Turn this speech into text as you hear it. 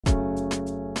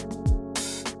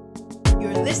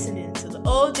You're listening to the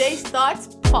OJ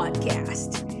Thoughts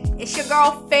Podcast. It's your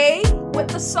girl Faye with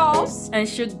the sauce. And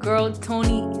it's your girl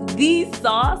Tony the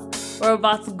Sauce. We're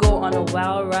about to go on a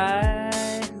wild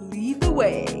ride. Lead the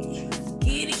way.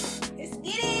 Get it. Let's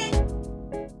get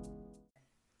it.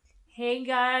 Hey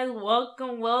guys,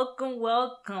 welcome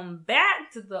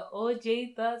back to the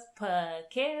OJ Thoughts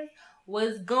Podcast.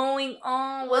 What's going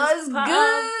on? What's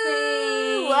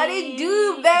good? What it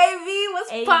do, baby?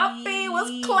 What's popping?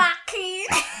 What's clacking?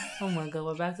 Oh my god,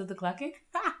 we're back to the clacking?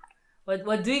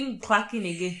 We're doing clacking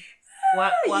again.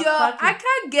 What Yo, clacking? I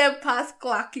can't get past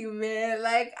clacking, man.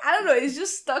 Like, I don't know, it's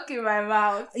just stuck in my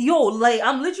mouth. Yo, like,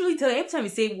 I'm literally telling you, every time you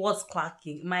say what's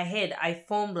clacking, in my head, I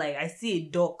form, like, I see a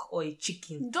duck or a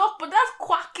chicken. Duck, but that's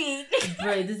quacking.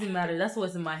 Bro, it doesn't matter. That's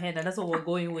what's in my head, and that's what we're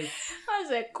going with. I was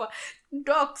like,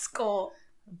 duck skull.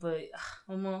 But,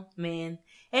 man.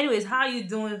 Anyways, how you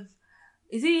doing?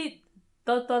 Is it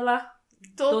Totola?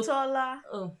 Totola.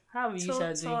 Oh, how are you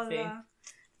doing, Faye?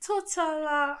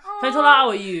 Totola. Totola, how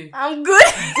are you? I'm good.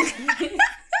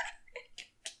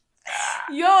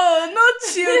 Yo, no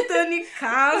chill, Tony.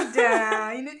 Calm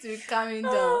down. You need to be calming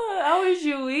down. How was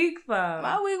your week, fam?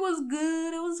 My week was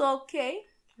good. It was okay.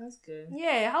 That's good.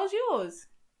 Yeah, how's yours?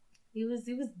 It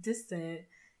was distant.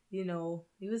 You know,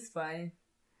 it was fine.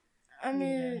 I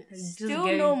mean, Yeah. Just still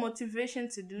getting no motivation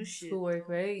to do shit. Schoolwork,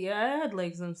 right? Yeah, I had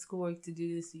like some schoolwork to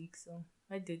do this week, so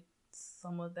I did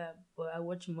some of that, but I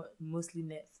watch mostly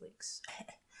Netflix.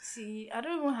 See, I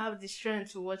don't even have the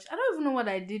strength to watch. I don't even know what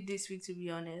I did this week, to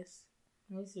be honest.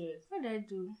 Are you serious? What did I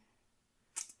do?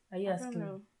 Are you asking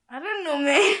me? I don't know,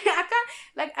 man. I can't.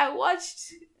 Like, I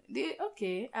watched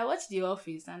The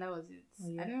Office, and that was it. Oh,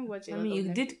 yeah. I didn't watch it. I mean,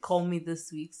 you did call me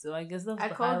this week, so I guess that's I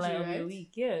the called highlight you, of your right?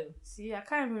 week. Yeah. See, I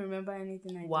can't even remember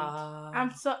anything I did. Wow.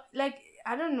 I'm so like,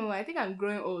 I don't know. I think I'm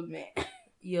growing old, man.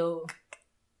 Yo,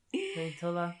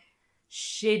 Ventola,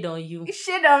 shade on you.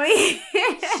 Shit on me.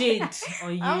 Shade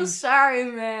on you. I'm sorry,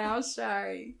 man. I'm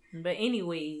sorry. But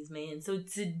anyways, man. So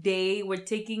today we're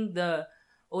taking the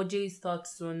OJ's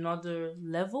thoughts to another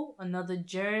level, another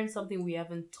journey, something we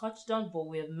haven't touched on, but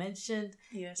we have mentioned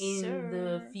Yes, in sir.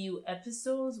 the few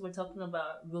episodes. We're talking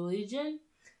about religion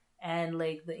and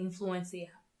like the influence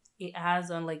it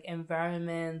has on like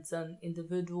environments and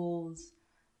individuals.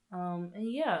 And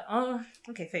yeah.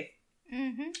 Okay, Faye.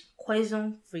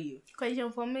 Question for you.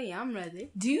 Question for me. I'm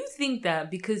ready. Do you think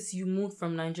that because you moved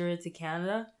from Nigeria to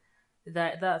Canada,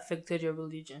 that affected your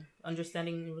religion,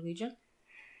 understanding religion?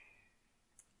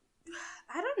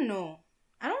 I don't know.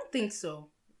 I don't think so.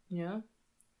 Yeah.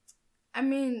 I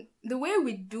mean, the way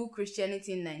we do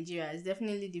Christianity in Nigeria is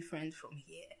definitely different from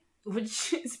here.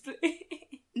 Which is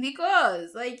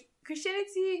Because, like,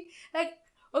 Christianity, like,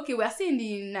 okay, we're still in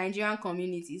the Nigerian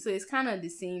community, so it's kind of the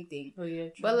same thing. Oh yeah,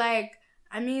 true. But, like,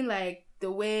 I mean, like,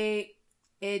 the way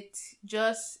it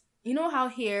just, you know how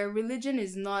here, religion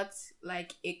is not,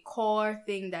 like, a core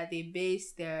thing that they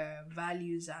base their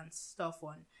values and stuff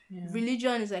on. Yeah.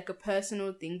 Religion is, like, a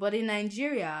personal thing. But in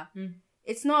Nigeria,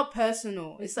 it's not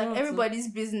personal. It's like everybody's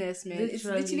business, man. It's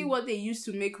literally what they use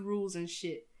to make rules and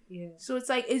shit. Yeah. So it's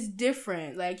like, it's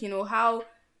different. Like, you know, how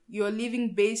you're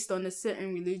living based on a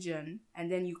certain religion, and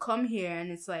then you come here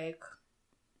and it's like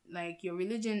your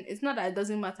religion, it's not that it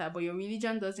doesn't matter, but your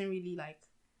religion doesn't really, like,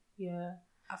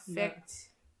 affect.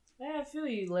 Yeah, I feel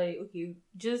you. Like, okay,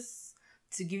 just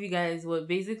to give you guys we're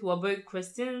both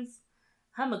Christians.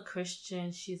 I'm a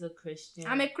Christian. She's a Christian.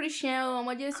 I'm a Christian. I'm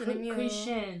a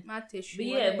Christian.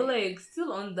 But But like,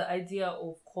 still on the idea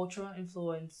of cultural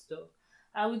influence, though,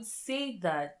 I would say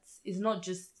that it's not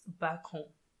just back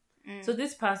home. So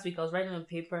this past week, I was writing a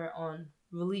paper on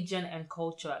religion and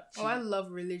culture. Actually. Oh, I love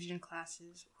religion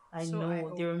classes. I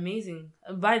know they're amazing.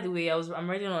 By the way, I'm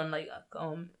writing on like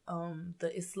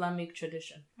the Islamic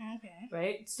tradition. Okay.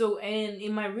 Right. So and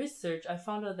in my research, I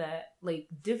found out that like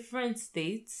different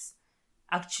states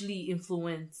actually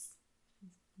influence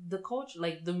the culture,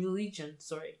 like the religion.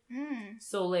 Sorry.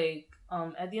 So like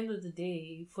at the end of the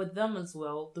day, for them as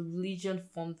well, the religion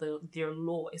formed their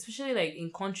law, especially like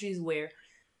in countries where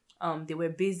they were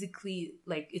basically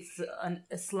like it's an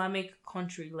Islamic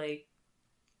country, like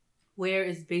where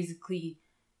it's basically,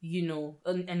 you know,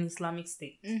 an Islamic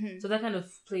state. So that kind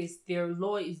of place, their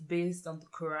law is based on the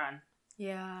Quran.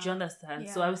 Yeah. Do you understand?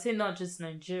 Yeah. So I would say not just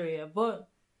Nigeria, but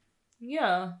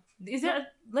yeah. Is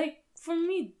that like for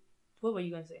me? What were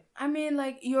you gonna say? I mean,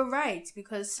 like, you're right,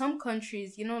 because some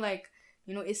countries, you know, like,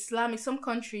 you know, Islamic, some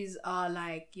countries are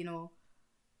like, you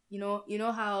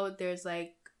know how there's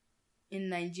like in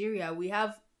Nigeria we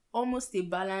have almost a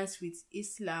balance with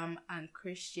Islam and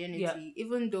Christianity,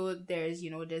 even though there's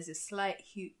a slight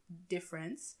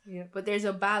difference, but there's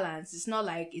a balance. It's not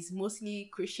like it's mostly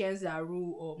Christians that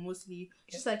rule, or mostly,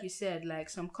 just like you said, like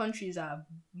some countries are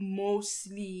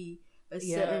mostly a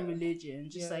certain religion,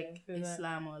 just like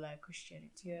Islam or like Christianity.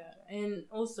 Yeah, and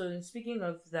also speaking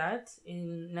of that,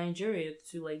 in Nigeria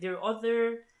too, like there are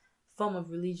other form of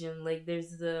religion, like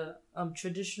there's the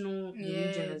traditional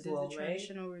religion as well, right?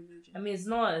 Traditional religion. I mean, it's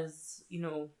not as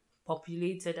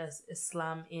populated as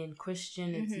Islam and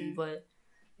Christianity, but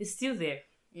it's still there.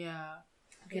 Yeah.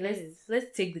 Okay,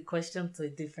 let's take the question to a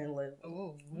different level.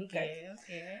 Oh, okay.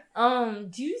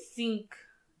 Do you think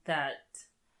that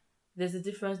there's a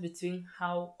difference between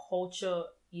how culture,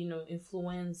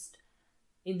 influenced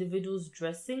individuals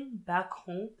dressing back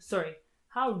home? Sorry,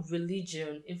 how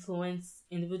religion influenced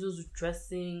individuals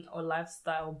dressing or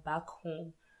lifestyle back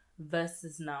home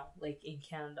versus now, like in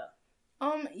Canada?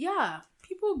 Yeah,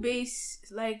 people base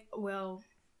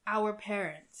our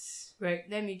parents. Right.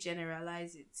 Let me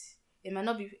generalize it. It might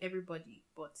not be everybody,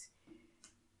 but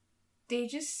they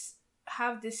just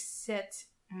have this set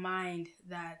mind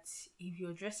that if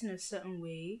you're dressing a certain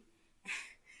way,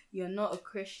 you're not a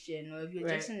Christian, or if you're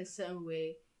dressing a certain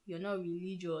way, you're not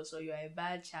religious, or you're a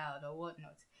bad child or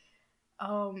whatnot.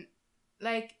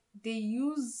 Like they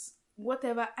use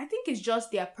whatever. I think it's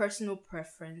just their personal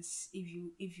preference. If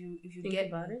you think get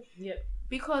about it, yeah,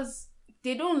 because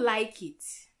they don't like it.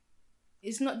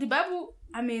 It's not the Bible.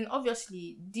 I mean,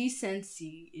 obviously,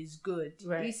 decency is good.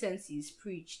 Right. Decency is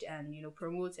preached and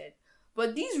promoted.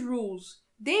 But these rules,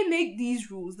 they make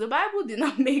these rules. The Bible did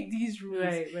not make these rules.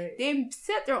 Right. They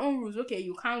set their own rules. Okay,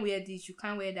 you can't wear this, you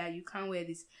can't wear that, you can't wear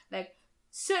this. Like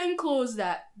certain clothes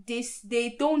that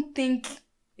they don't think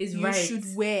is you right. should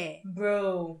wear,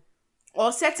 bro.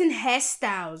 Or certain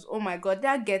hairstyles. Oh my God,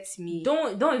 that gets me.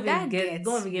 Don't even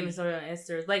get me started on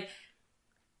Esther. Like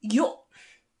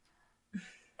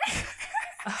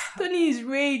Tony is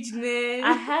rage, man.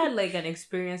 I had like an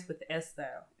experience with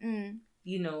Esther.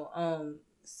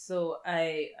 So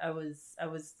I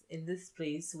was in this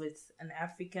place with an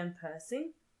African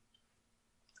person,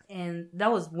 and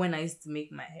that was when I used to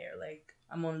make my hair. Like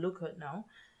I'm on lookout now,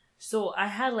 so I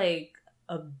had like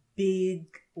a big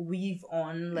weave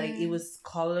on, like it was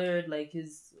colored, like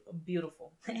it's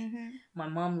beautiful. My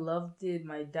mom loved it.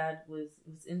 My dad was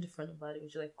indifferent about it,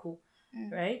 which is like cool,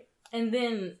 right? And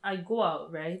then I go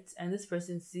out, right, and this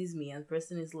person sees me, and the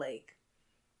person is like,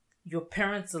 your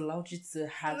parents allowed you to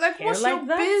have like, hair what's like your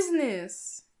that?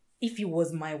 business? If it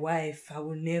was my wife, I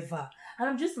would never. And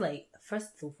I'm just like,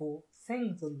 first of all,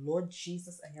 thank the Lord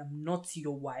Jesus, I am not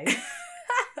your wife.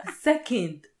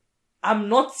 Second, I'm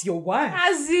not your wife.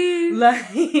 As in, like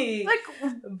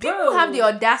people have the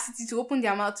audacity to open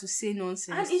their mouth to say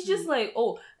nonsense. And it's just like,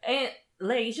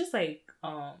 it's just like,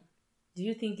 do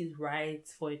you think it's right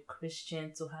for a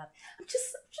Christian to have? I'm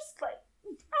just like,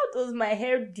 how does my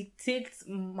hair dictate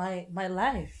my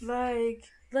life? Like,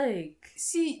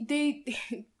 see,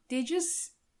 they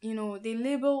just they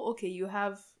label, okay, you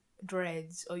have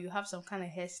dreads, or you have some kind of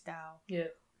hairstyle,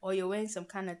 or you're wearing some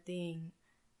kind of thing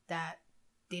that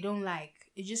they don't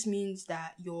like. It just means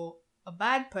that you're a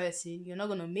bad person. You're not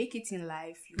gonna make it in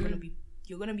life.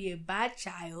 You're gonna be a bad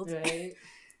child. Right.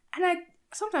 And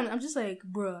sometimes I'm just like,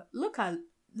 bruh, look at,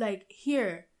 like,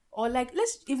 here, or like,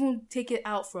 let's even take it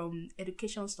out from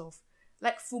education stuff.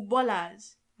 Like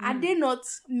footballers, are they not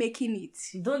making it?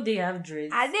 Don't they have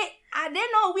dreads? Are they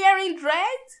not wearing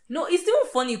dreads? No, it's still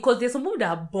funny because there's some people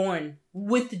that are born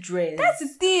with dreads. That's the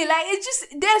thing. Like, it's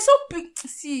just, they're so big.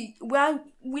 See,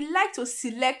 we like to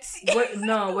select.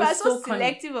 We're so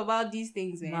selective about these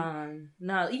things, man.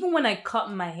 Nah, even when I cut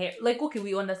my hair, like, okay,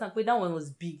 we understand, but that one was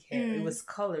big hair. It was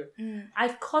color.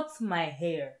 I cut my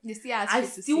hair. You see, I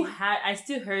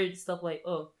still heard stuff like,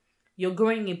 oh, you're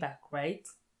growing it back, right?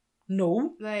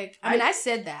 No. Like, I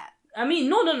said that. I mean,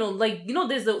 no. Like,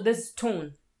 there's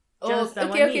tone. Oh,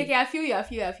 okay. I feel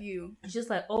you. It's just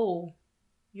like, oh,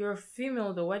 you're a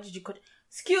female though. Why did you cut?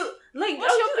 Like,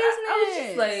 what's your business? I was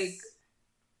just like,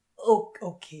 oh,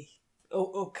 okay.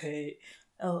 Oh, okay.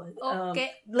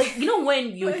 Okay. Like,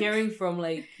 when you're hearing from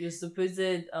like your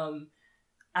supposed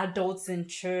adults in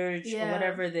church or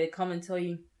whatever, they come and tell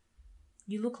you,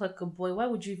 you look like a boy. Why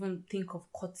would you even think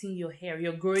of cutting your hair?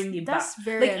 You're growing it back. That's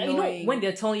very annoying. When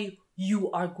they're telling you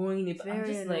are growing it back, I'm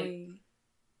just annoying. Like,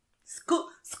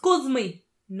 excuse me.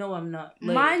 No, I'm not.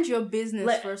 Like, mind your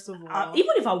business, first of all.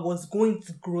 Even if I was going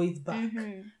to grow it back,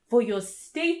 for your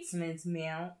statement,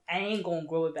 man, I ain't gonna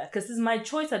grow it back because it's my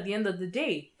choice at the end of the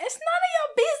day. It's none of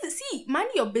your business. See,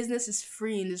 minding your business is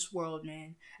free in this world,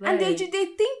 man. Like, and they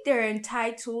think they're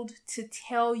entitled to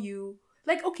tell you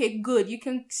like, okay, good, you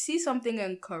can see something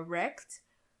and correct,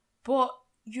 but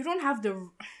you don't have the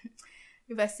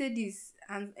if I say this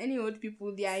and any old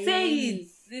people, they are say it.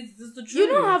 It's the truth. You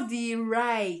don't have the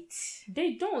right.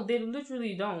 They don't. They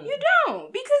literally don't. You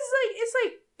don't, because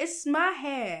like it's my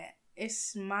hair.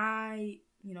 It's my,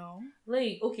 you know.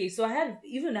 Like, okay, so I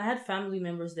had family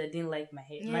members that didn't like my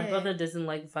hair. Yeah. My brother doesn't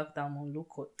like the fact that I'm on low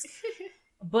cut.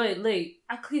 But like,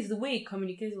 at least the way he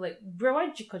communicates, like, bro, why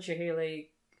did you cut your hair?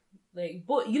 Like,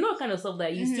 but you know, kind of stuff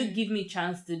that you still give me a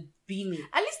chance to be me.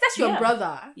 At least that's your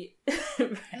brother. Yeah.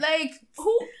 Like,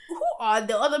 who are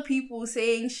the other people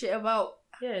saying shit about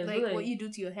what you do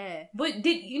to your hair? But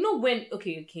did you know when?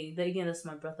 Okay, then again, that's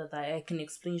my brother that I can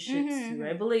explain shit to,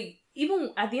 right? But like,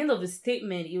 even at the end of his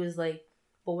statement, he was like,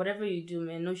 "But whatever you do,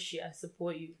 man, no shit, I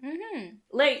support you."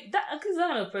 Like that, because that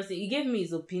kind of person, he gave me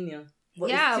his opinion. But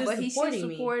he still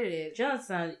supported it.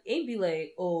 Johnson ain't be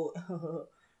like, "Oh,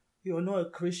 you're not a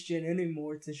Christian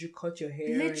anymore since you cut your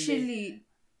hair." Literally,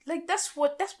 like that's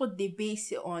what they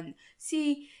base it on.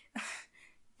 See,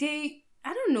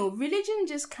 I don't know, religion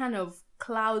just kind of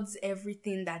clouds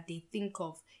everything that they think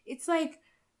of. It's like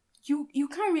you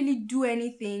can't really do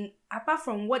anything apart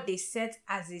from what they set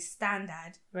as a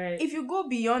standard. Right. If you go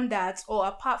beyond that or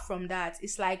apart from that,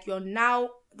 it's like you're now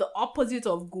the opposite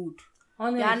of good.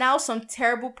 You are now some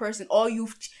terrible person, or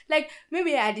you've like,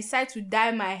 maybe I decide to dye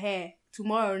my hair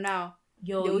tomorrow now.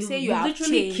 They will say you have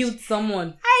literally changed. Killed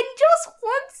someone. I just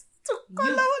want to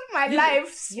color my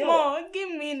life small. Give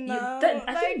me now.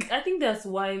 I think that's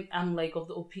why I'm like of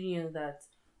the opinion that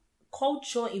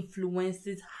culture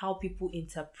influences how people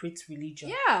interpret religion.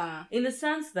 Yeah. In the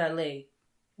sense that, like,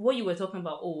 what you were talking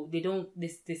about, they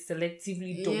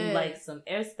selectively don't like some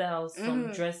hairstyles,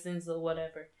 some dressings or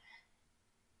whatever.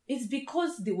 It's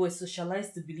because they were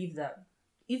socialized to believe that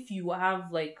if you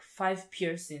have like 5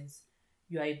 piercings,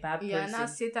 you are a bad person. You're not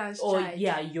Satan's or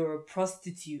child. you're a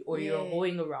prostitute, or you're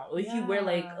going around. Or if you wear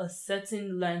like a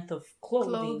certain length of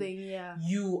clothing,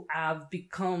 you have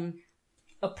become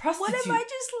a prostitute. What if I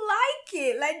just like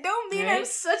it? Like, don't mean I'm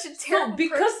such a terrible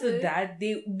because person. of that,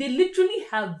 they literally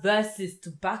have verses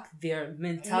to back their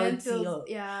mentality up.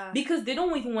 Yeah. Because they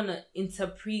don't even want to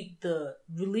interpret the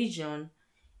religion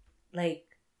like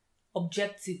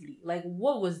objectively. Like,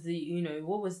 what was the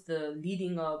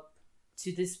leading up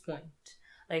to this point?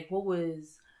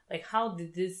 Like, how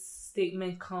did this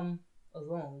statement come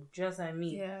along? Just I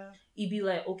mean, it'd be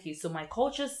like, okay, so my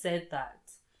culture said that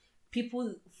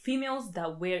females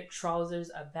that wear trousers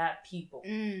are bad people.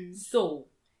 So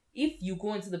if you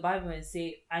go into the Bible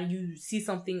and you see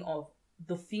something of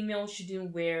the female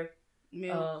shouldn't wear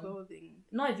male clothing,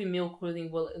 not even male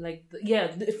clothing, well, like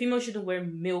the female shouldn't wear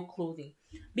male clothing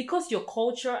because your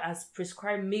culture has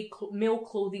prescribed male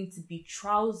clothing to be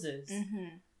trousers.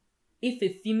 If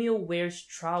a female wears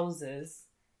trousers,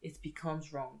 it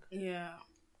becomes wrong. Yeah.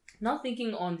 Not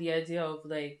thinking on the idea of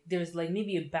like there's like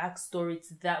maybe a backstory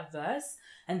to that verse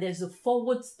and there's a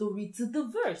forward story to the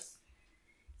verse.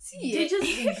 See, they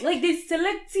just like they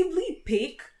selectively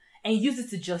pick and use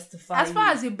it to justify. As far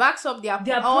as it backs up their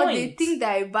point, or they think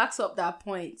that it backs up that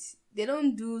point, they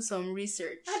don't do some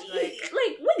research. Like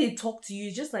when they talk to you,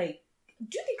 it's just like,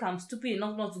 do you think I'm stupid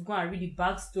enough not to go and read the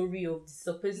backstory of the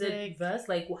supposed verse?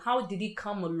 Like, how did it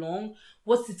come along?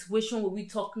 What situation were we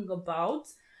talking about?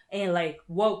 And like,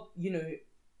 what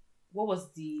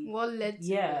was what led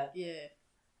to it? Yeah.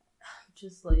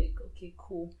 Just like, okay,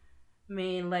 cool.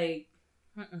 Man, like,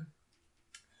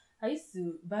 I used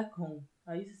to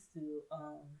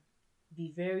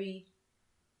be very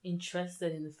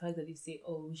interested in the fact that they say,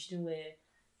 oh, we shouldn't wear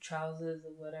trousers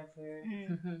or whatever.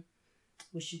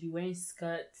 We should be wearing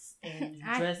skirts and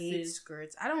dresses. I hate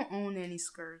skirts. I don't own any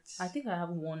skirts. I think I have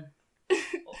one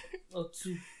or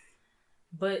 2.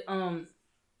 But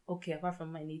okay, apart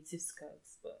from my native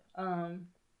skirts, but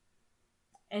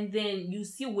and then you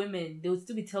see women, they would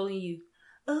still be telling you,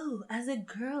 oh, as a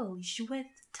girl, you should wear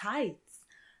tights.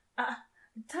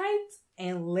 Tights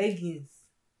and leggings.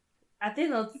 I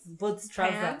think not both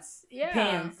trousers.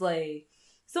 Pants, like.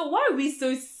 So why are we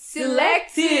so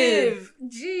selective?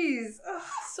 Jeez. Ugh,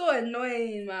 so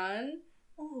annoying, man.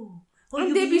 Oh.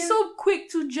 And they be so quick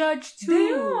to judge too.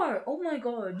 They are. Oh my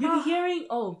god. You be hearing,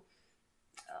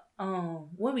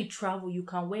 when we travel, you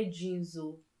can wear jeans,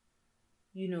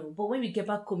 but when we get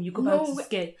back home, you go back to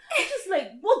skirt. I'm just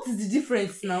like, what is the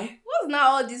difference now? What's now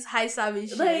all this high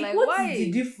savage shit? Like what is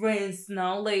the difference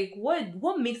now? Like,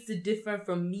 what makes it different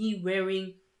from me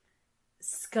wearing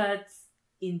skirts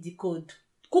in the code?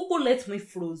 Coco let me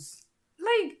froze.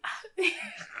 Like,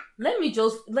 let me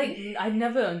just, like, I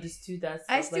never understood that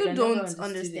stuff. I still don't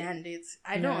understand it.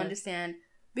 I don't understand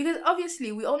Because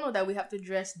obviously we all know that we have to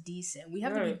dress decent. We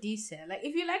have to be decent. Like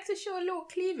if you like to show a little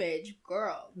cleavage,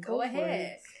 girl, go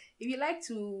ahead. If you like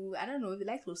to, I don't know, if you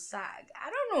like to sag, I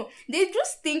don't know. They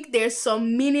just think there's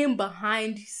some meaning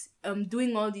behind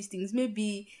doing all these things.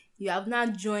 Maybe you have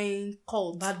not joined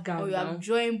cult, bad gang, or you have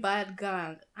joined bad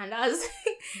gang, and that's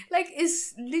like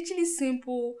it's literally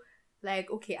simple.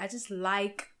 Like, okay, I just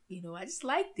like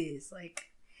this. Like,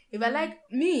 if I like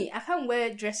me, I can't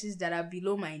wear dresses that are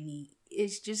below my knee.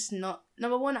 It's just not.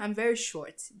 Number one, I'm very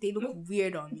short. They look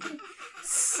weird on me.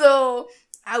 So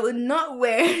I would not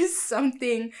wear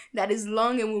something that is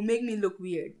long and will make me look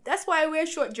weird. That's why I wear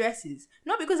short dresses.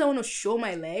 Not because I want to show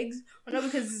my legs, or not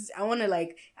because I want to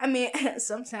like, I mean,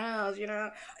 sometimes,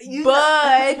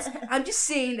 but I'm just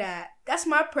saying that's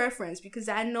my preference because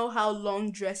I know how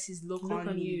long dresses look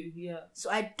on you. Yeah.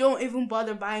 So I don't even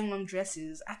bother buying long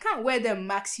dresses. I can't wear them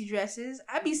maxi dresses.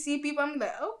 I be seeing people, I'm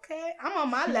like, okay, I'm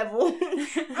on my level.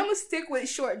 I'm going to stick with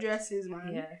short dresses,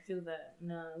 man. Yeah, I feel that.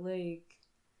 No, like...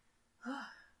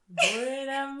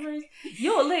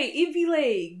 Yo, like it be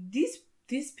like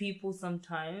these people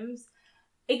sometimes.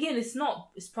 Again,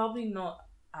 it's probably not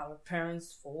our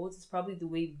parents' fault. It's probably the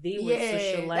way they were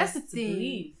socialized to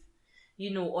believe,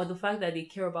 or the fact that they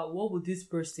care about what would this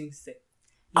person say.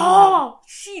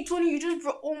 Shit, Tony, you just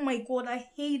brought. Oh my god, I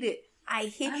hate it. I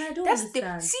hate. And I don't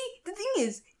understand. The thing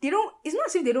is, they don't. It's not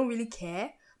as if they don't really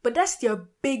care, but that's their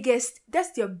biggest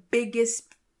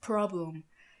problem.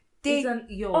 They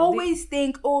always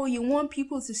think, you want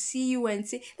people to see you and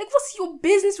say, like, what's your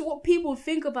business with what people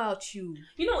think about you?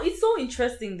 It's so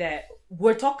interesting that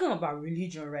we're talking about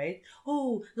religion, right?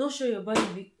 Oh, don't show your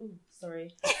body.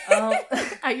 Sorry.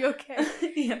 Are you okay?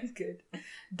 Yeah, I'm good.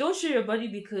 Don't show your body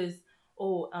because,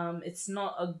 it's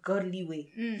not a godly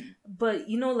way. But,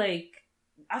 like,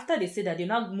 after they say that, they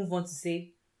now move on to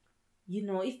say,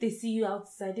 if they see you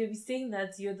outside, they'll be saying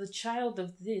that you're the child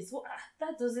of this. Well,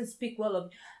 that doesn't speak well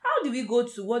of you. How do we go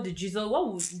to what Jesus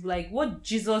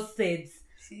said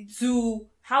to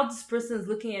how this person is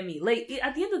looking at me? Like,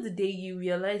 at the end of the day, you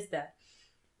realize that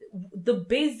the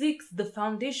basics, the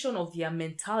foundation of their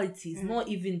mentality is not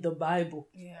even the Bible.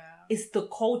 Yeah. It's the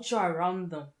culture around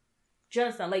them. Do you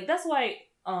understand? Like, that's why,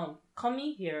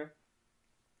 coming here,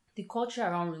 the culture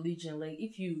around religion, like,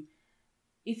 if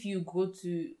you go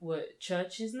to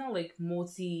churches now, like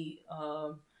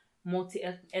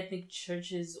multi-ethnic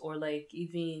churches, or like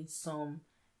even some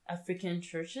African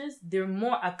churches, they're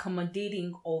more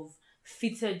accommodating of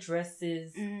fitted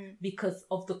dresses because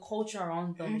of the culture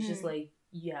around them. It's just like,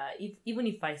 even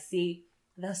if I say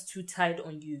that's too tight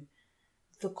on you,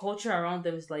 the culture around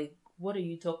them is like, what are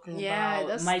you talking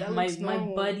about? My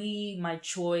body, my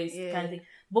choice, kind of thing.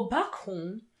 But back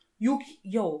home, you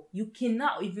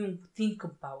cannot even think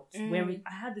about wearing.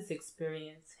 I had this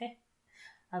experience.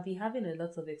 I've been having a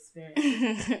lot of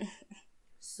experience.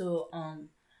 So,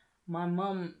 my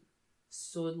mom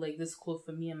sewed like this clothes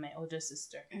for me and my older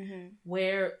sister,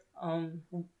 where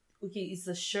it's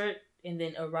a shirt and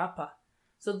then a wrapper.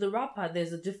 So the wrapper,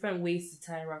 there's a different ways to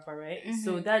tie a wrapper, right?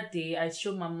 So that day, I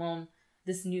showed my mom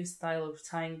this new style of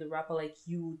tying the wrapper. Like,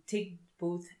 you take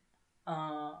both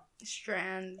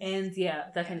strands and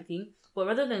that kind of thing, but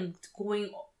rather than going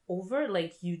over,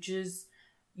 like, I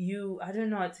don't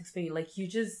know how to explain it. Like, you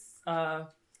just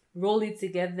roll it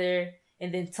together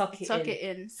and then tuck it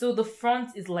in. So the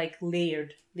front is like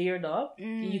layered up.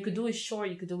 You could do it short,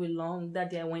 you could do it long.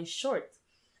 That day I went short.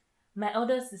 My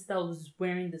elder sister was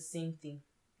wearing the same thing.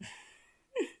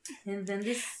 And then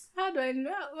this... How do I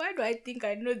know? Why do I think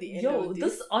I know the end of this?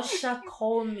 This usher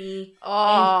called me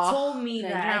and told me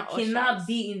that I cannot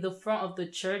be in the front of the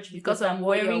church because I'm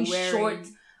wearing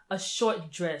a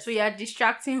short dress. So you're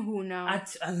distracting who now? I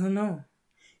don't know.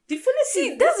 The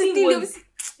funny that's the thing.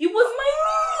 It was my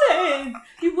knee.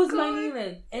 It was my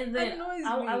knee. And then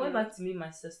I went back to meet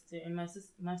my sister, and my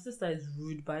sister is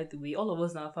rude, by the way. All of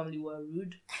us in our family were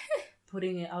rude,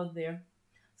 putting it out there.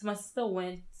 So my sister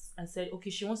went and said, okay,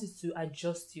 she wants you to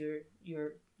adjust your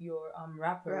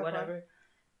wrapper or whatever.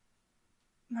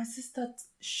 My sister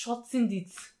shortened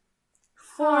it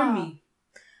for me.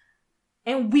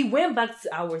 And we went back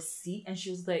to our seat, and she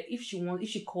was like, if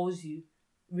she calls you,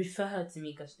 refer her to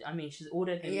me, because she's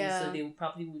older than me, so they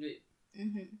probably would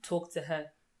talk to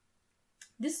her.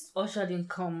 This usher didn't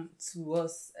come to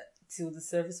us till the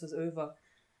service was over,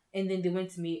 and then they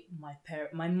went to meet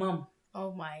my mom.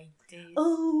 Oh my days.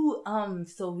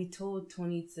 So we told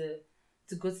Tony to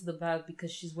go to the back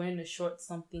because she's wearing a short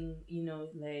something,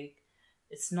 like,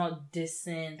 it's not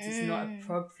decent, it's not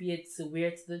appropriate to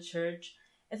wear to the church.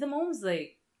 And the mom's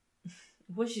like,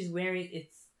 what she's wearing,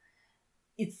 it's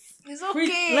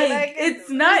okay, like it's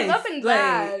nice. Nothing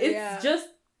bad. It's just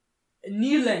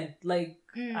knee length. Like,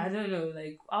 I don't know,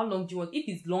 like, how long do you want? If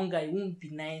it's longer, it won't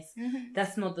be nice.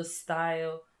 That's not the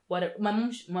style. Whatever. My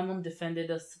mom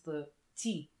defended us to the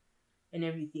T and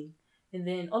everything. And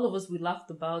then all of us, we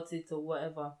laughed about it or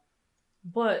whatever.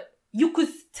 But you could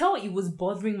tell it was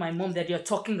bothering my mom that you're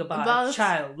talking about a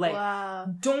child. Like,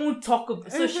 don't talk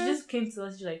about... So she just came to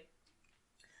us, she's like,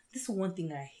 this is one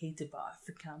thing I hate about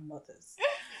African mothers.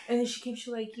 And then she was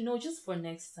like, just for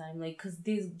next time, like, because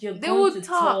they will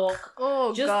talk.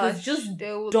 Oh, gosh.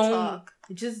 They will talk.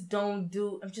 Just don't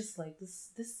do... I'm just like,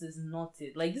 this is not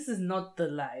it. Like, this is not the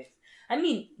life. I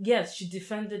mean, yes, she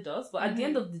defended us, but at the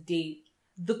end of the day,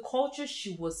 the culture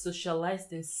she was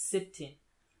socialized and sipped in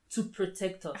to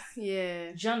protect us.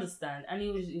 Yeah. Do you understand? And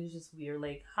it was just weird.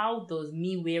 Like, how does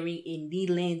me wearing a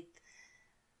knee-length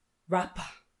wrapper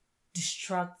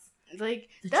distract? Like,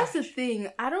 that's the thing.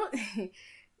 I don't...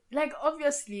 Like,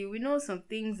 obviously, we know some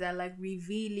things are, like,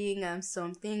 revealing and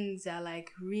some things are, like,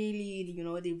 really,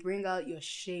 they bring out your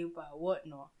shape or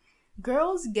whatnot.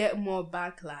 Girls get more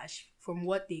backlash from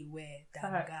what they wear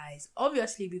than guys.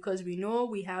 Obviously, because we know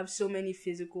we have so many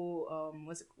physical,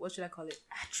 what should I call it?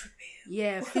 Attributes.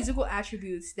 Yeah, physical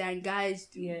attributes than guys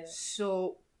do. Yeah.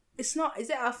 So, it's not, is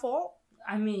it our fault?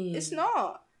 I mean... It's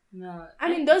not. No. I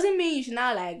mean, doesn't mean you should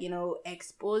not, like,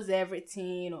 expose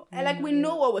everything. And, like, we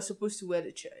know what we're supposed to wear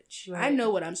to church. Right. I know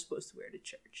what I'm supposed to wear to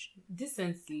church.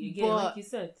 Decency, again, like you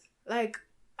said. Like,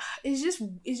 it's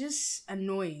just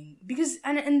annoying. Because,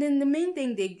 and then the main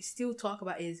thing they still talk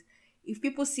about is, if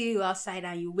people see you outside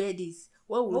and you wear this,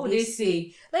 what will they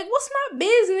say? Like, what's my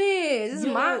business?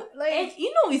 It's my, like... And,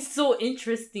 it's so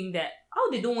interesting that how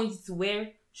they don't want you to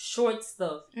wear short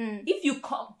stuff. If you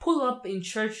pull up in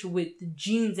church with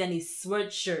jeans and a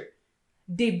sweatshirt,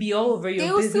 they be all over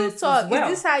your business. They will still talk. Is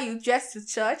this how you dress to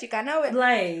church? You cannot wear...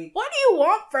 Like, what do you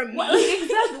want from me? Like,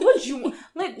 exactly. What do you want?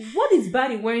 Like, what is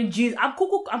bad in wearing jeans? I'm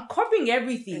covering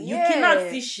everything. Yeah. You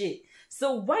cannot see shit.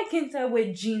 So why can't I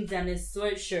wear jeans and a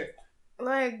sweatshirt?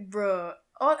 Like, bro.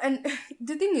 And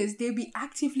the thing is, they be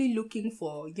actively looking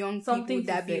for young people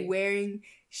that be wearing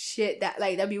shit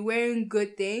that be wearing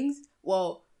good things.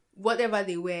 Well, whatever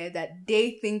they wear that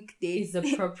they think is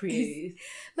appropriate.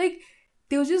 Like,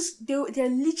 they're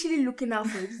literally looking out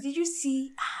for it. Did you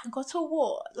see Goto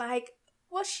wore? Like,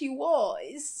 what she wore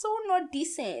is so not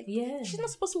decent. Yeah. She's not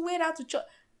supposed to wear that to church.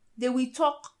 They will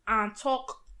talk and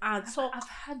talk and talk. I've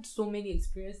had so many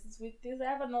experiences with this. I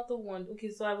have another one.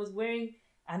 Okay, so I was wearing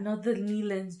another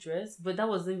knee-length dress, but that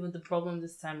wasn't even the problem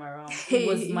this time around. It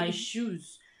was my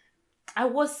shoes. I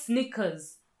wore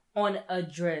sneakers on a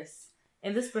dress.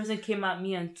 And this person came at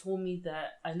me and told me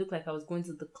that I looked like I was going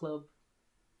to the club.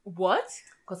 What?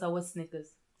 Because I wore sneakers.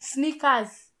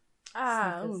 Sneakers.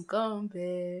 I'm gone,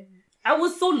 babe. I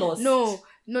was so lost. No,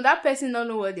 that person don't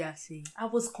know what they are saying. I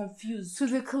was confused. To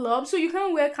the club? So you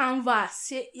can't wear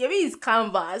canvas. You mean it's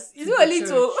canvas? It's not a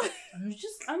little.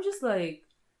 I'm just like,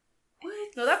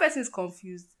 what? No, that person is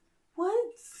confused.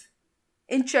 What?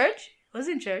 In church? Was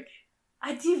it in church?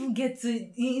 I didn't even get to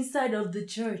the inside of the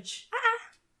church.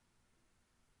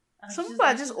 Some people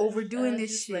are just overdoing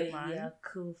this shit, like, man. Yeah,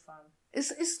 cool, fam.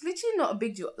 It's literally not a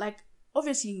big deal. Like,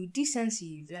 obviously,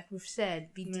 decency, like we've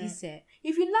said, be decent.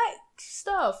 If you like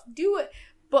stuff, do it.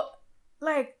 But,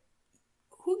 like,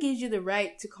 who gives you the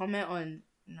right to comment on,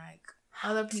 like,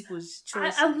 other people's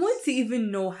choices? I want to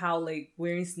even know how, like,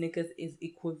 wearing sneakers is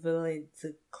equivalent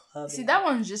to clubbing. See, that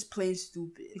one's just plain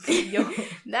stupid. Yo,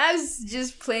 that's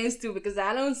just plain stupid because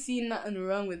I don't see nothing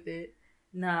wrong with it.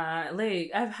 Nah, like,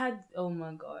 I've had, oh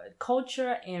my god,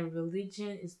 culture and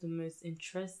religion is the most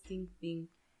interesting thing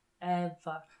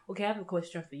ever. Okay, I have a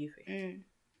question for you, Faith.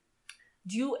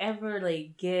 Do you ever,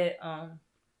 like, get,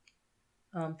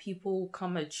 people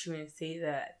come at you and say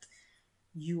that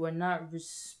you are not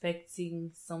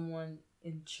respecting someone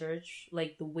in church,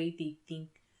 like, the way they think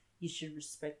you should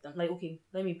respect them? Like, okay,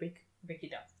 let me break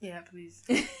it down. Yeah, please.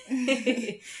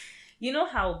 You know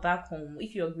how back home,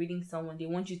 if you're greeting someone, they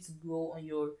want you to go on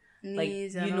your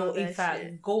knees, like, in fact,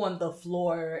 shit. Go on the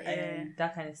floor and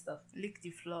that kind of stuff. Lick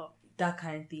the floor. That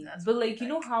kind of thing. That's but, like, you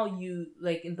know how you,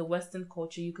 like, in the Western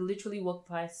culture, you could literally walk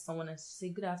past someone and say,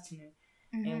 good afternoon,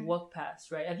 and walk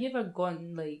past, right? Have you ever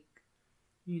gotten, like,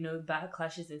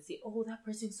 backlashes and say, oh, that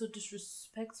person's so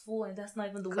disrespectful and that's not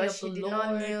even the way of the Lord.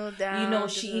 Not kneel down,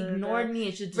 she ignored me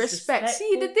and she respect.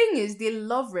 See, the thing is, they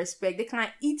love respect. They can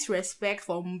eat respect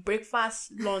from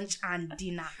breakfast, lunch, and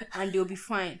dinner, and they'll be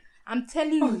fine. I'm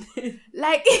telling you,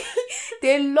 like,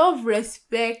 they love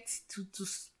respect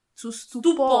to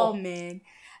stupor, man.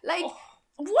 Like,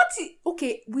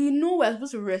 okay, we know we're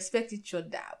supposed to respect each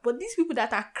other, but these people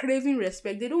that are craving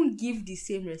respect, they don't give the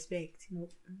same respect.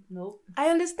 Nope. I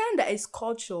understand that it's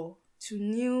culture to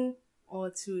kneel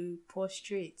or to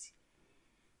prostrate.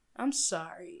 I'm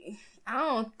sorry. I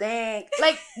don't think,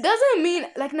 like, doesn't mean,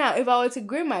 like, now, if I were to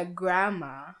greet my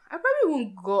grandma, I probably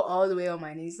wouldn't go all the way on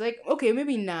my knees. Like, okay,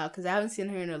 maybe now, because I haven't seen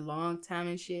her in a long time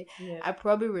and shit. Yeah. I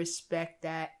probably respect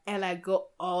that and, like, go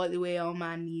all the way on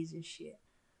my knees and shit.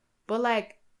 But,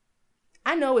 like,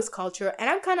 I know it's culture, and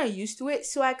I'm kind of used to it,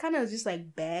 so I kind of just,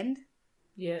 like, bend.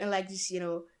 Yeah. And, like, just,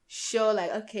 show,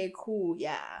 like, okay, cool,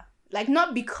 yeah. Like,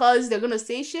 not because they're gonna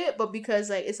say shit, but because,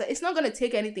 like, it's not gonna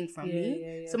take anything from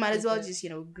me. So might as well just,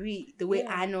 greet the way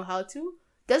I know how to.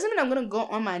 Doesn't mean I'm gonna go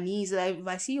on my knees. Like, if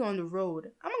I see you on the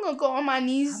road, I'm not gonna go on my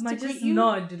knees to greet you.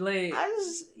 Nod, like, I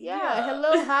just,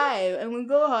 hello, hi, and we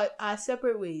go our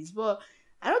separate ways. But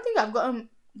I don't think I've gotten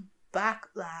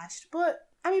backlash. But,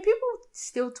 I mean, people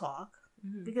still talk.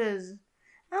 Because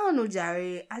I don't know,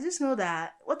 Jerry. I just know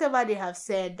that whatever they have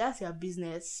said, that's their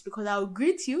business. Because I'll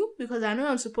greet you because I know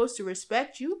I'm supposed to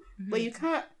respect you, but you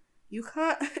can't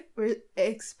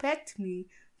expect me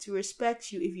to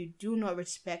respect you if you do not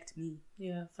respect me.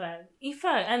 Yeah, fact. In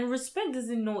fact, and respect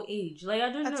doesn't know age. Like,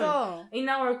 I don't know. At all. In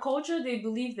our culture, they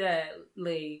believe that,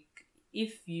 like,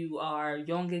 if you are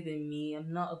younger than me,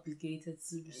 I'm not obligated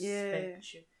to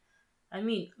respect you. I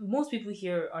mean, most people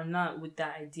here are not with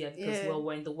that idea because, well,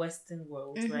 we're in the Western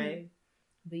world, right?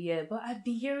 But I've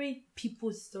been hearing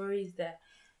people's stories that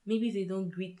maybe they don't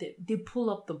greet them. They pull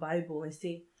up the Bible and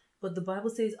say, but the Bible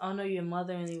says honor your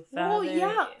mother and your father. Oh,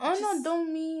 yeah. Honor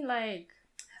don't mean, like...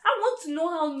 I want to know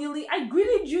how nearly... I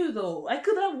greeted you, though. I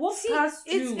could have walked past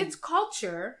you. It's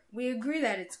culture. We agree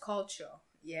that it's culture.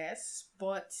 Yes,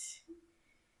 but...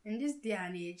 in this day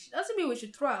and age, doesn't mean we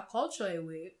should throw our culture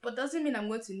away, but doesn't mean I'm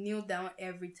going to kneel down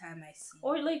every time I see you.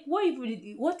 Or, like, what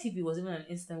if it was even an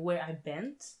instant where I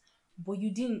bent, but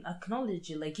you didn't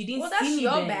acknowledge it? Like, you didn't see me bend.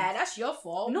 Well, that's your bad. That's your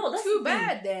fault. No, that's too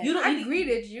bad then. I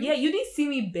greeted you. Yeah, you didn't see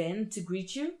me bend to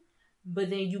greet you, but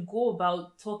then you go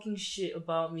about talking shit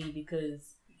about me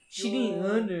because she didn't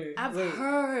honor. I've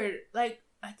heard, like,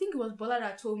 I think it was Bola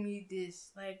that told me this.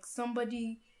 Like,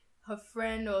 somebody... her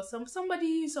friend or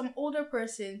some older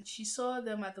person, she saw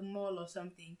them at the mall or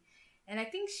something, and I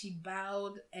think she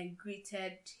bowed and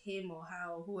greeted him or her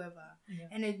or whoever,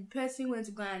 and the person went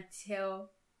to go and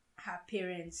tell her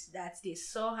parents that they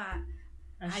saw her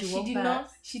and she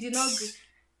did not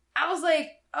I was like,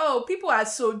 oh, people are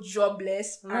so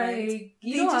jobless, like,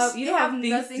 you don't have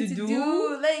nothing to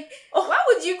do. Like, why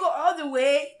would you go all the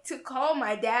way to call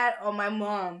my dad or my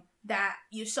mom that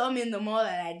you saw me in the mall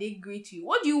and I did greet you?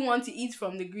 What do you want to eat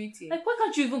from the greeting? Like, why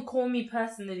can't you even call me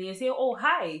personally and say, oh,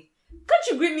 hi? Can't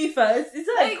you greet me first? Is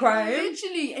that like, a crime?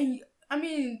 Literally. And I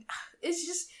mean, it's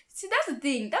just... see, that's the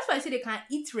thing. That's why I say they can't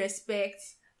eat respect,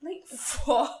 like,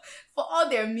 for all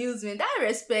their meals, man. That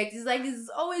respect is like, it's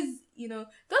always,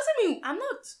 doesn't mean... I'm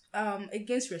not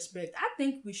against respect. I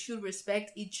think we should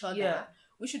respect each other. Yeah.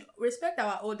 We should respect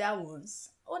our older ones.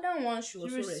 Older ones should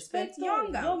also respect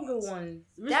younger ones.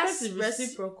 Respect is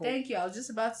reciprocal. Thank you. I was just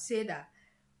about to say that.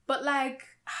 But, like,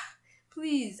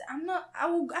 please,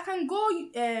 I can go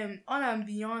on and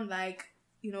beyond, like,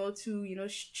 to,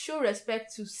 show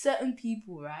respect to certain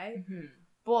people, right?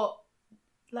 But,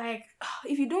 like,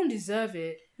 if you don't deserve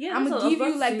it, I'm going to give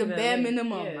you, like, the bare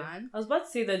minimum, man. I was about to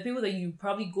say that people that you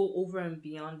probably go over and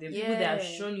beyond, they're people that have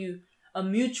shown you a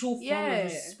mutual form of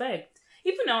respect.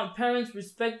 Even our parents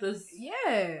respect us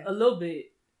a little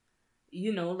bit,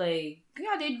 like...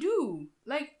 yeah, they do.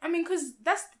 Like, I mean, because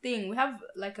that's the thing. We have,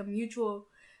 like, a mutual...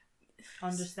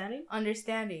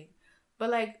 Understanding. But,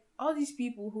 like, all these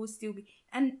people who still be...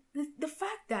 and the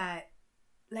fact that,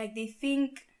 like, they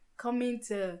think coming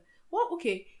to... well,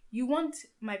 okay, you want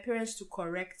my parents to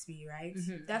correct me, right?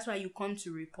 That's why you come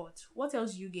to report. What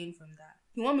else do you gain from that?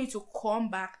 You want me to come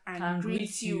back and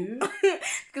greet you?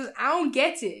 Because I don't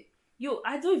get it. Yo,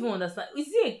 I don't even understand. Is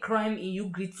it a crime in you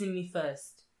greeting me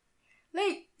first?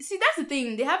 Like, see, that's the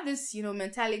thing. They have this,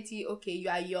 mentality. Okay, you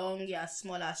are young, you are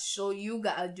smaller, so you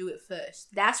gotta do it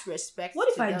first. That's respect. What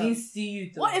if I didn't see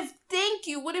you, though? What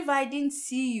if I didn't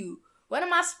see you? What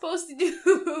am I supposed to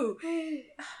do?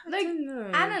 Like,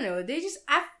 I don't know. They just,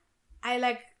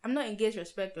 I'm not against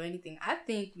respect or anything. I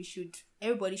think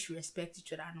everybody should respect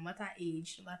each other, no matter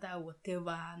age, no matter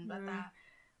whatever, no matter,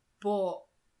 but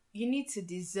you need to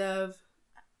deserve,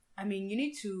 you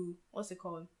need to, what's it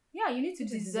called? Yeah, you need to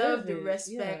deserve the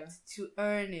respect to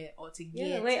earn it or to get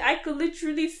it. Like, I could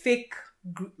literally fake,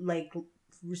 like,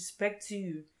 respect to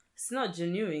you. It's not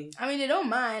genuine. I mean, they don't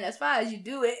mind as far as you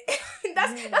do it.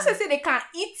 That's why I say they can't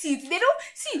eat it. They don't,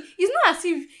 see, it's not as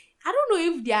if, I don't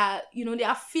know if they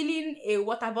are feeling a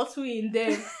water bottle in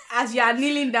them as you are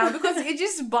kneeling down, because it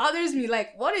just bothers me.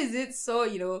 Like, what is it so,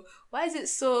 why is it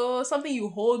so something you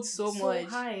hold so much?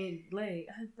 High, like,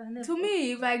 I never... To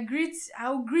me, if I greet,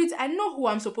 I'll greet. I know who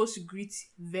I'm supposed to greet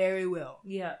very well.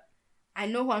 Yeah. I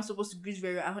know who I'm supposed to greet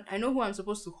very well. I know who I'm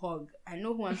supposed to hug. I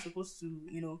know who I'm supposed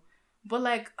to, but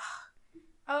like,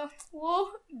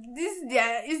 well,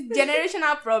 it's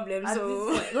generational problem.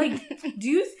 So, like, do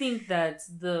you think that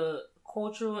the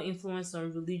cultural influence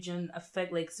on religion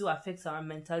still affects our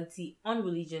mentality on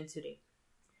religion today?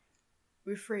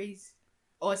 Rephrase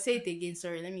or say it again.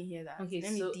 Sorry, let me hear that. Okay,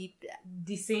 let me deep that.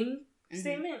 The same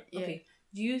statement. Yeah. Okay.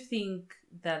 Do you think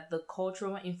that the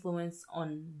cultural influence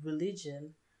on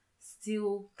religion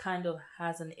still kind of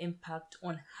has an impact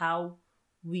on how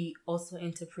we also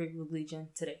interpret religion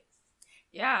today?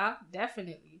 Yeah,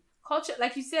 definitely. Culture,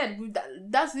 like you said,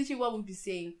 that's literally what we'll be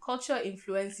saying. Culture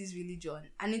influences religion,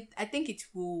 and I think it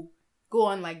will go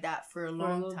on like that for a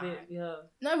long time. Bit, yeah.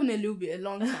 Not even a little bit, a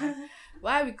long time.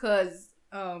 Why? Because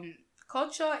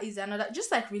culture is another,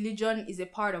 just like religion is a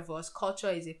part of us,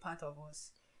 culture is a part of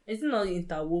us. It's not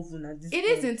interwoven at this point. It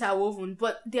is interwoven,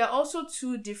 but they are also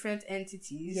two different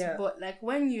entities. Yeah. But like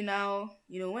when you now,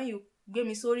 when you give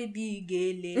me sorry big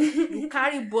you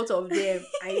carry both of them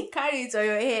and you carry it on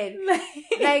your head.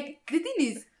 Like the thing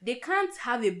is, they can't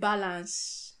have a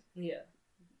balance. Yeah.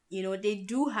 They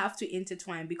do have to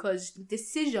intertwine, because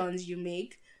decisions you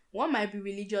make, one might be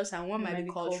religious and one might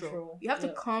be cultural. You have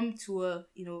to come to a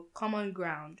common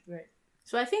ground. Right.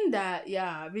 So I think that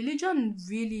religion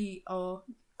really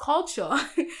culture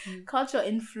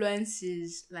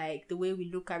influences like the way we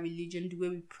look at religion, the way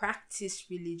we practice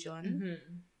religion.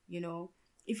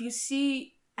 If you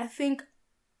see an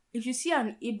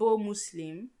Igbo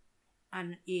Muslim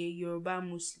and a Yoruba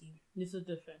Muslim,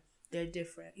 they're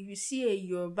different. If you see a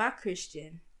Yoruba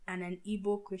Christian and an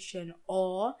Igbo Christian,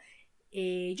 or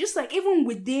just like even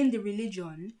within the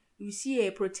religion, you see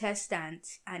a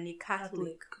Protestant and a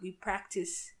Catholic, we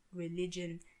practice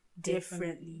religion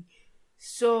differently.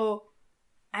 So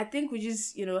I think we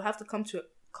just, have to come to a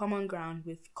common ground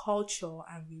with culture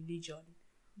and religion,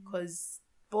 because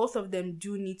both of them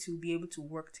do need to be able to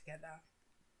work together.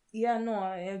 Yeah, no,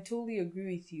 I totally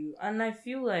agree with you. And I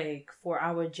feel like for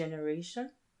our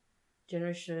generation,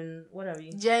 what are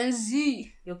we? Gen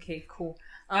Z. Okay, cool.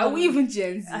 Are we even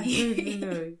Gen Z? I don't even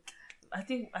know. I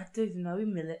don't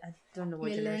even know. I don't know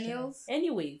what generation. Millennials?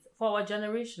 Anyways, for our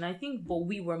generation, I think, but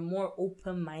we were more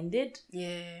open-minded,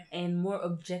 and more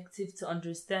objective to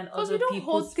understand other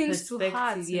people's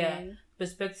perspectives.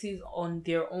 Perspectives on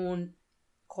their own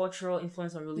cultural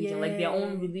influence on religion, like their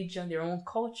own religion, their own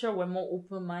culture. We're more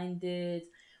open-minded.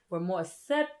 We're more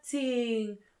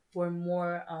accepting. We're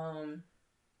more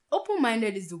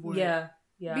open-minded is the word. Yeah.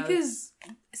 Because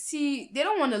see, they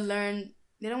don't want to learn.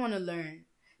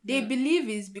 They believe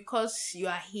it's because you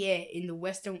are here in the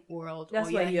Western world, or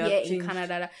you are here in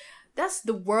Canada. That's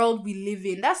the world we live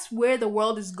in. That's where the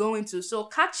world is going to. So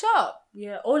catch up.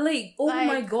 Yeah. Or like,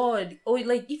 my God. Or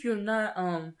like, if you're not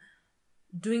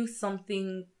doing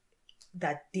something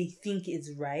that they think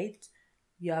is right,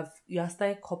 you have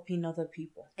started copying other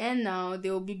people. And now they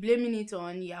will be blaming it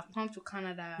on you have come to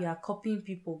Canada. You are copying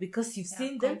people because you've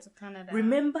seen them. To Canada.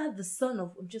 Remember the son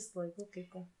of... I'm just like, okay,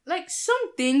 go. Like,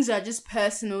 some things are just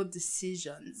personal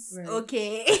decisions. Right.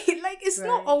 Okay? Like, it's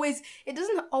not always... It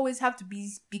doesn't always have to be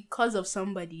because of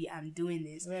somebody I'm doing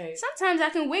this. Right. Sometimes I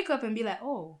can wake up and be like,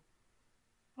 oh,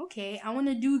 okay, I want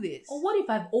to do this. Or what if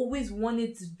I've always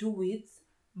wanted to do it,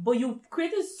 but you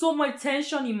created so much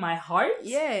tension in my heart?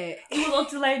 Yeah. It was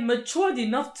until I matured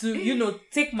enough to,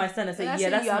 take my stand and say,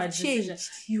 that's my decision.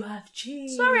 You have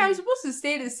changed. Sorry, I'm supposed to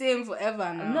stay the same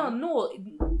forever now. No.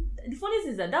 The funny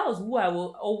thing is that was who I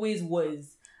always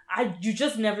was. You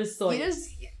just never saw it.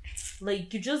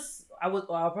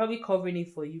 I'll probably covering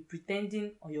it for you,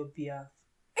 pretending on your behalf.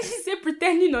 You say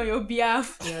pretending on your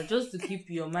behalf. Yeah, just to keep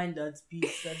your mind at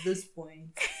peace at this point.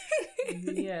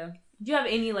 Yeah. Do you have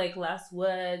any last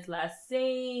words, last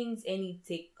sayings, any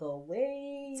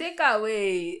takeaways?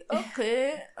 Takeaway.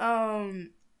 Okay.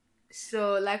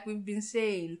 So like we've been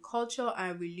saying, culture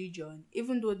and religion,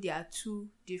 even though they are two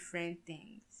different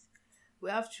things,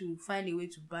 we have to find a way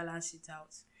to balance it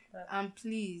out. And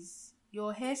please,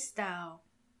 your hairstyle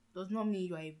does not mean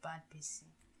you are a bad person.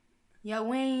 You're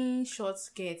wearing short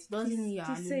skirts doesn't mean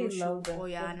you're or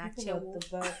you're an achewo.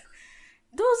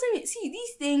 Doesn't it? See,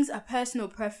 these things are personal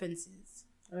preferences.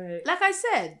 Right. Like I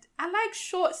said, I like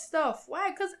short stuff.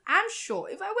 Why? Because I'm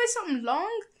short. If I wear something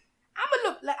long, I'm gonna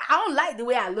look like I don't like the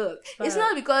way I look. Right. It's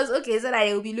not because so that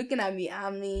they'll be looking at me. I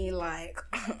mean, like,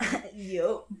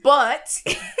 yo. But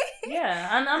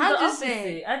Yeah, and I'm I'm the just opposite.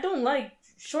 saying. I don't like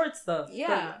short stuff.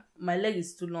 Yeah. My leg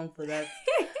is too long for that.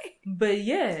 But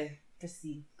yeah, let's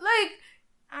see. Like,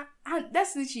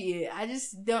 that's literally it. I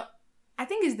just don't. I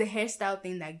think it's the hairstyle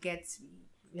thing that gets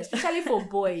me, especially for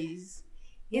boys.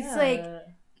 It's like,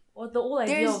 or the whole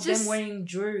idea there's of just- them wearing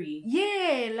jewelry.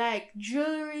 yeah, like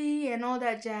jewelry and all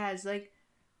that jazz. Like,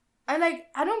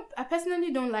 I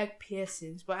personally don't like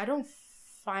piercings, but I don't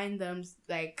find them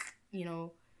like,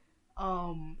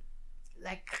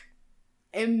 like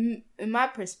in my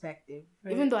perspective,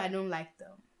 Right. even though I don't like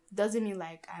them, doesn't mean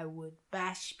like I would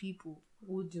bash people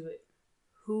Who do it?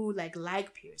 who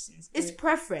like piercings. It's Right.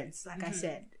 preference, like I Mhm.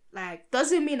 said. Like,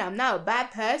 doesn't mean I'm not a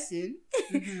bad person,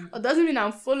 Mhm. or doesn't mean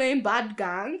I'm following bad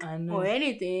gang I know. or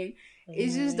anything.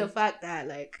 It's just the Right. fact that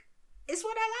like it's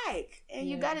what I like, and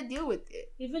you Yeah. gotta deal with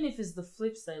it. Even if it's the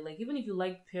flip side, like even if you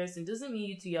like piercing, doesn't mean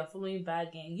you two are following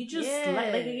bad gang. You just Yeah.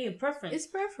 like again preference. It's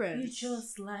preference. You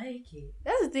just like it.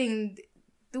 That's the thing.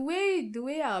 The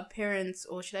way our parents,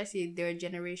 or should I say their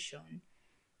generation,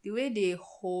 the way they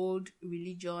hold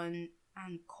religion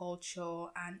and culture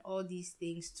and all these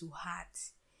things to heart,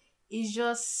 is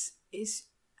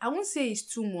I won't say it's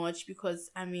too much, because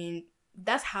I mean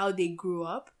that's how they grew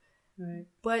up, Right.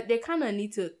 but they kind of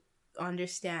need to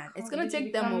understand. It's gonna They should take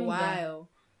be them a calming down. while,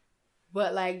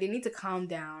 but like they need to calm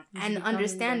down They should and be calming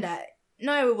understand down. that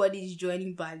not everybody is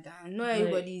joining bad gang. Not Right.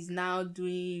 everybody is now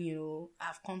doing,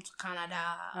 I've come to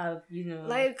Canada.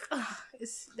 Like,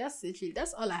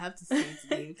 that's all I have to say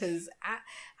today, because I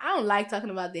don't like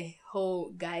talking about the whole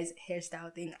guy's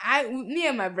hairstyle thing. Me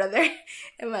and my brother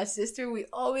and my sister, we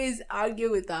always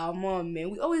argue with our mom, man.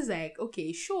 We always like,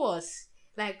 okay, show us,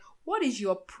 like, what is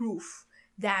your proof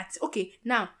that, okay,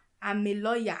 now I'm a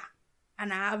lawyer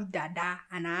and I have dada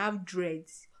and I have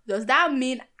dreads. Does that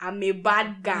mean I'm a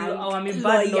bad gang? Oh, I'm a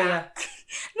bad lawyer.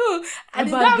 No, and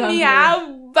does bad that gang mean lawyer. I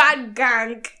have bad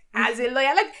gang as a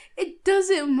lawyer? Like, it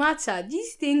doesn't matter.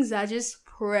 These things are just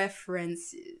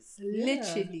preferences. Yeah.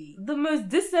 Literally. The most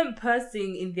decent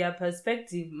person in their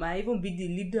perspective might even be the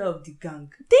leader of the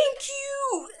gang. Thank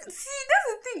you. See, that's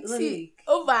the thing. See,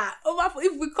 over.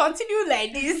 If we continue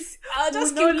like this, I'll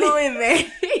just We'll keep not going,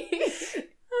 man.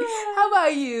 How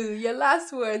about you? Your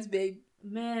last words, babe.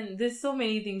 Man, there's so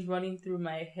many things running through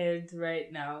my head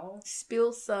right now.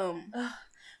 Spill some.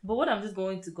 But what I'm just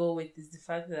going to go with is the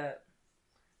fact that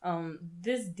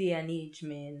this day and age,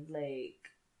 man, like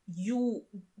your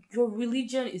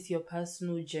religion is your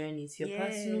personal journey, it's your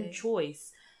personal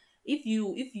choice. If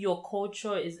your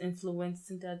culture is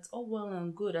influencing that, oh well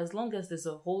and good, as long as there's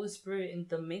a Holy Spirit in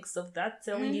the mix of that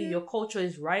telling you your culture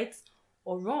is right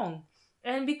or wrong.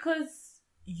 And because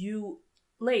you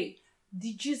like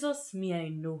the Jesus me I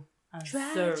know and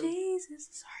serve.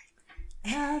 Jesus.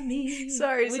 Not me.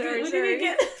 Sorry. We didn't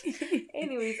get.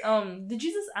 Anyways, the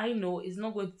Jesus I know is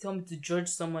not going to tell me to judge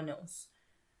someone else,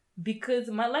 because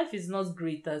my life is not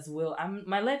great as well.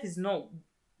 My life is not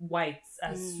white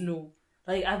as snow.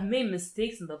 Like, I've made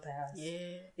mistakes in the past.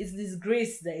 Yeah. It's this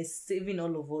grace that is saving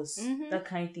all of us. That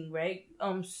kind of thing, right?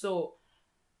 So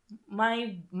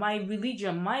my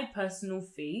religion, my personal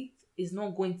faith is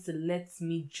not going to let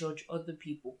me judge other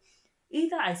people.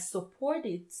 Either I support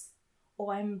it,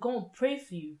 or I'm gonna pray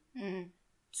for you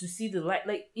to see the light.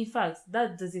 Like, in fact,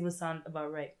 that doesn't even sound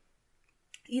about right.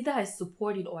 Either I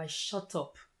support it or I shut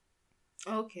up.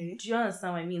 Okay. Do you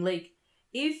understand what I mean? Like,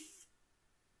 if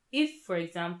for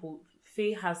example,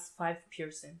 Faye has 5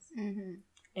 piercings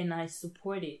and I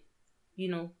support it,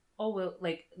 oh well,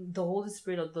 like the Holy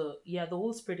Spirit the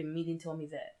Holy Spirit in me didn't tell me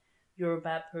that you're a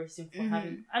bad person for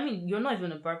having. I mean, you're not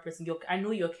even a bad person. I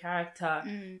know your character.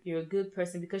 You're a good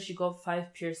person. Because you got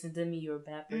 5 piercings doesn't mean you're a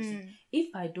bad person.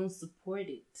 If I don't support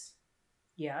it,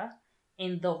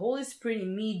 and the Holy Spirit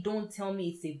in me don't tell me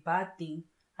it's a bad thing,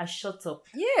 I shut up.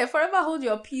 Yeah, forever hold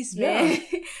your peace, man.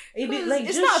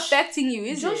 It's not affecting you,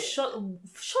 is it? Shut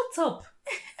up.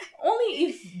 Only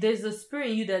if there's a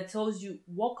spirit in you that tells you,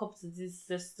 walk up to this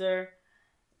sister.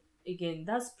 Again,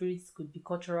 that spirit could be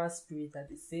cultural spirit at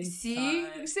the same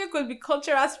time. See, it could be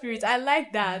cultural spirit. I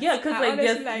like that. Yeah,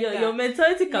 because your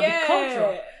mentality can be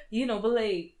cultural. But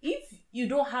like, if you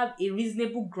don't have a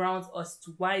reasonable ground as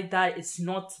to why that is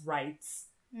not right,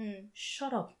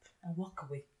 shut up and walk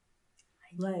away.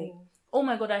 Like, oh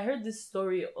my god, I heard this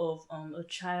story of a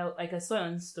child. Like, I saw it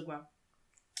on Instagram.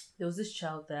 There was this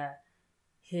child that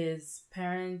his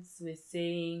parents were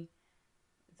saying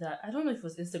that, I don't know if it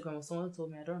was Instagram or someone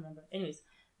told me, I don't remember. Anyways,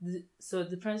 so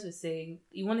the parents were saying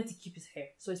he wanted to keep his hair.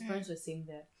 So his parents were saying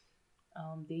that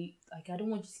I don't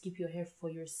want you to keep your hair for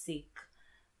your sake,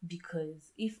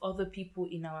 because if other people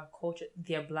in our culture,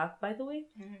 they're black by the way,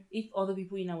 if other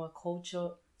people in our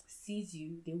culture sees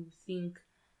you, they will think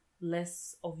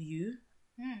less of you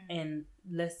and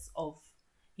less of,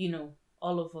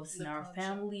 all of us in our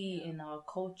family, in our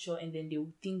culture, and then they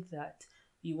will think that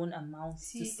you won't amount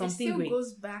to something it still great.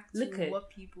 Goes back to what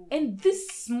people. And this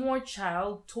small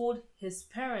child told his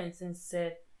parents and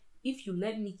said, if you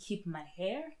let me keep my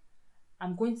hair,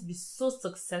 I'm going to be so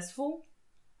successful.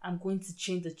 I'm going to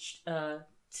change the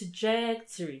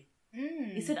trajectory.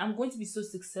 He said, I'm going to be so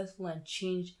successful and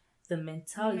change the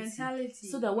mentality.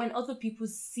 So that when other people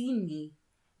see me,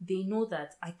 they know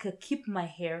that I could keep my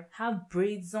hair, have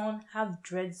braids on, have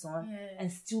dreads on,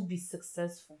 and still be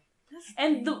successful.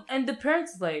 And the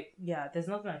parents like, yeah, there's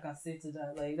nothing I can say to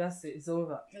that. Like, that's it. It's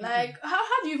over. Like,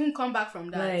 how do you even come back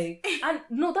from that? Like, and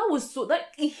no, that was so, like,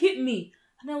 it hit me.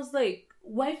 And I was like,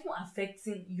 why is it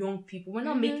affecting young people? We're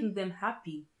not making them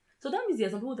happy. So that means there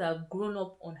are some people that have grown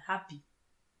up unhappy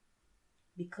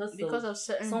because of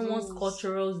certain someone's rules.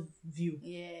 Cultural view.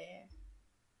 Yeah.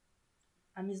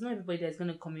 I mean, it's not everybody that's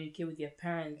going to communicate with their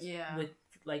parents with,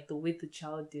 like, the way the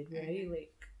child did, right?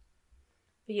 Like,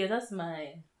 but yeah, that's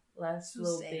my last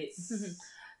little bit.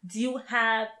 Do you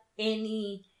have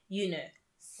any,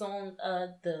 song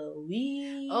of the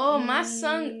week? Oh, my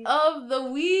song of the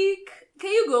week.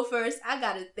 Can you go first? I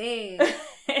got a thing.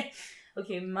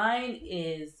 Okay, mine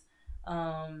is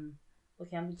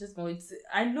okay, I'm just going to,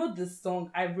 I know the song,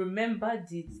 I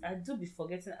remembered it. I do be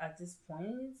forgetting at this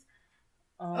point.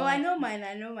 I know mine.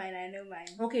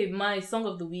 Okay, my song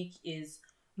of the week is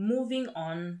Moving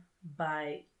On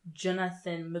by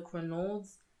Jonathan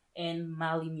McReynolds and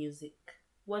Mali Music.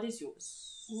 What is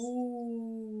yours?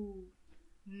 Ooh,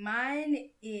 mine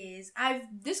is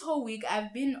this whole week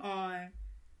I've been on.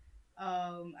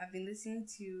 I've been listening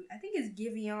to, I think it's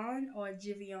Giveon.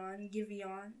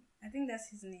 I think that's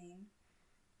his name.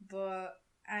 But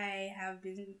I have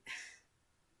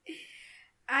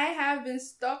been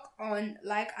stuck on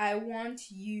Like I Want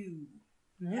You.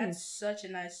 Nice. That's such a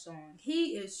nice song.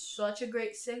 He is such a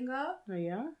great singer. Oh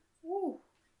yeah? Ooh.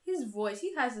 His voice,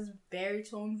 he has this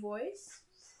baritone voice.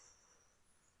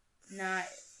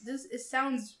 It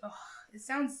sounds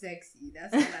sexy.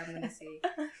 That's what I'm gonna say.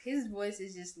 His voice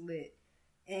is just lit.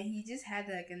 And he just had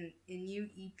like a new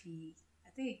EP. I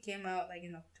think it came out like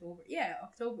in October. Yeah,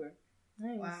 October.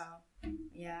 Nice. Wow.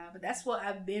 Yeah, but that's what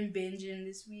I've been binging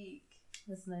this week.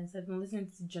 That's nice. I've been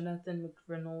listening to Jonathan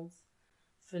McReynolds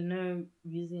for no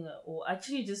reason at all.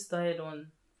 Actually, just started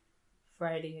on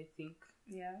Friday, I think.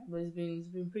 Yeah. But it's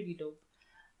been pretty dope.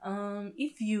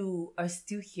 If you are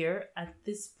still here at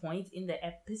this point in the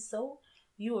episode,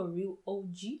 you are a real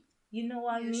OG. You know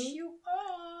what I mean? Yes, you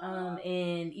are.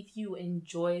 And if you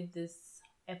enjoyed this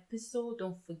episode,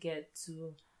 don't forget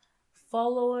to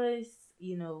follow us.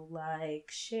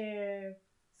 Like, share,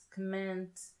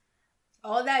 comment,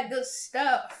 all that good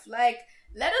stuff. Like,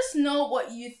 let us know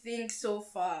what you think so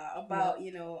far about,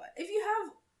 if you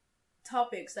have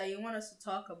topics that you want us to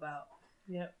talk about.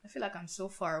 Yeah. I feel like I'm so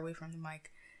far away from the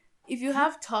mic. If you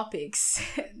have topics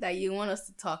that you want us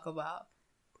to talk about,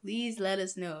 please let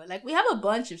us know. Like, we have a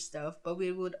bunch of stuff, but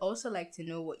we would also like to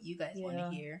know what you guys want to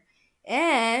hear.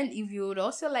 And if you would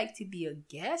also like to be a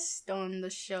guest on the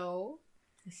show,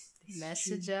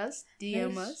 message us,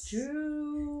 DM us.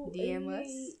 DM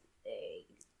us.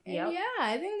 And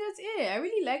I think that's it. I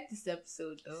really liked this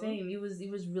episode though. Same. It was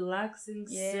relaxing,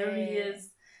 serious.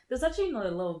 There's actually not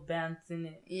a lot of bands in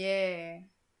it. Yeah.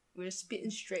 We're spitting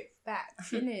straight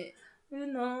facts, innit?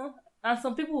 And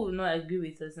some people will not agree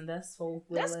with us, and that's so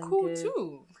cool. That's cool good.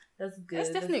 Too. That's good.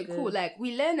 That's definitely cool. Like,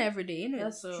 we learn every day, innit?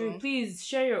 That's true. Please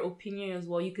share your opinion as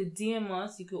well. You could DM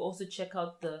us. You could also check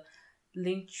out the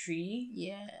Linktree.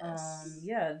 Yes.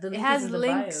 The link it has is in the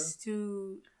links bio.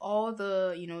 to all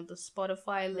the the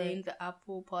Spotify link, the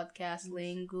Apple Podcast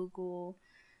link, Google,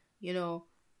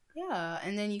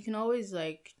 and then you can always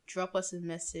like drop us a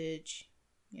message,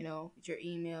 with your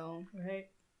email.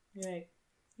 Right.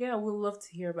 Yeah, we'd love to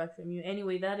hear back from you.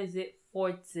 Anyway, that is it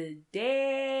for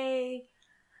today.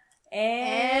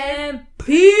 And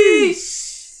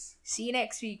peace. See you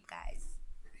next week, guys.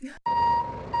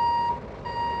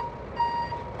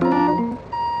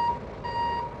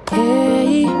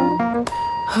 Hey,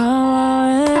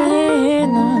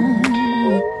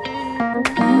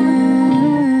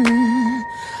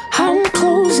 I'm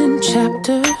closing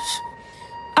chapters,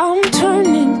 I'm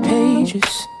turning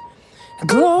pages,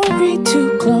 glory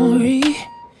to glory,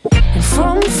 and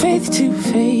from faith to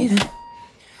faith,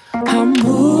 I'm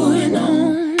moving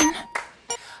on,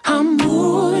 I'm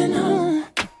moving on,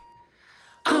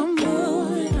 I'm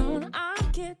moving on,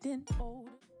 I'm getting older.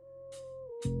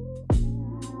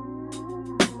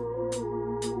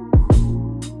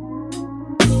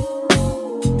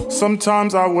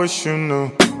 sometimes I wish you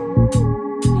knew,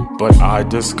 but I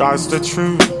disguise the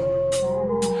truth.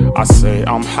 I say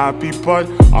I'm happy, but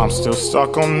I'm still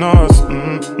stuck on us.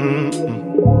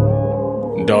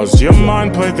 Does your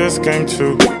mind play this game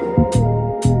too?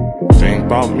 Think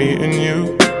about me and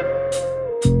you.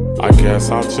 I guess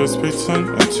I'll just pretend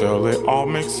until it all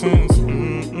makes sense.